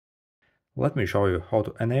Let me show you how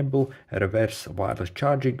to enable reverse wireless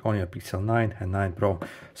charging on your Pixel 9 and 9 Pro.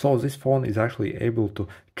 So this phone is actually able to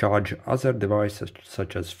charge other devices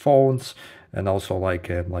such as phones and also like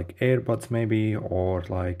Earbuds maybe, or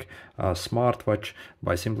like a smartwatch,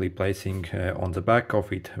 by simply placing on the back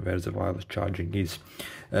of it where the wireless charging is.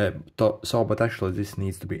 But actually this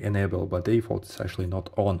needs to be enabled. By default it's actually not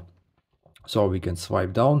on. So we can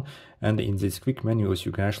swipe down, and in these quick menus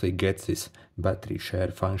you can actually get this battery share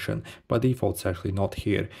function. By default it's actually not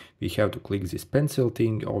here. We have to click this pencil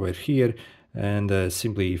thing over here and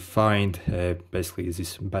simply find basically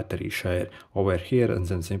this battery share over here, and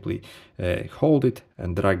then simply hold it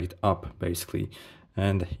and drag it up basically,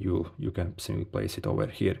 and you can simply place it over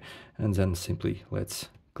here, and then simply let's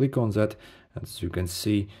click on that. As you can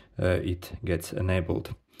see, it gets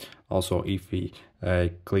enabled. Also, if we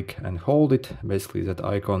click and hold it, basically that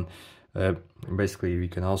icon, basically we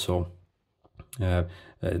can also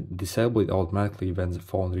disable it automatically when the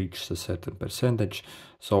phone reaches a certain percentage.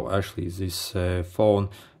 So actually this phone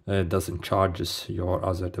doesn't charges your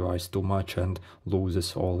other device too much and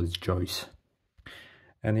loses all its joys.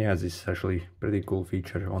 And yeah, this is actually pretty cool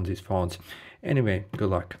feature on these phones. Anyway, good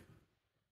luck.